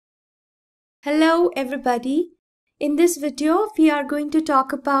Hello everybody. In this video, we are going to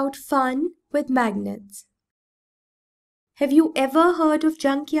talk about fun with magnets. Have you ever heard of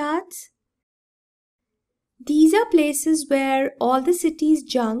junkyards? These are places where all the city's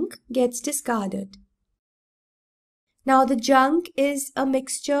junk gets discarded. Now the junk is a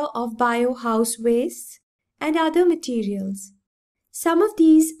mixture of biohouse wastes and other materials. Some of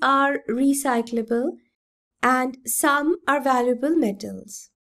these are recyclable and some are valuable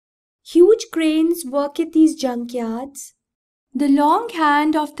metals. Huge cranes work at these junkyards. The long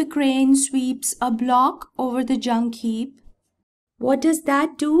hand of the crane sweeps a block over the junk heap. What does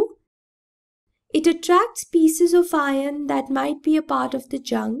that do? It attracts pieces of iron that might be a part of the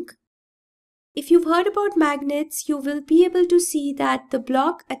junk. If you've heard about magnets, you will be able to see that the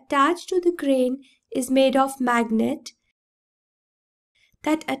block attached to the crane is made of magnet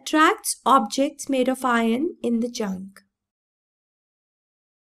that attracts objects made of iron in the junk.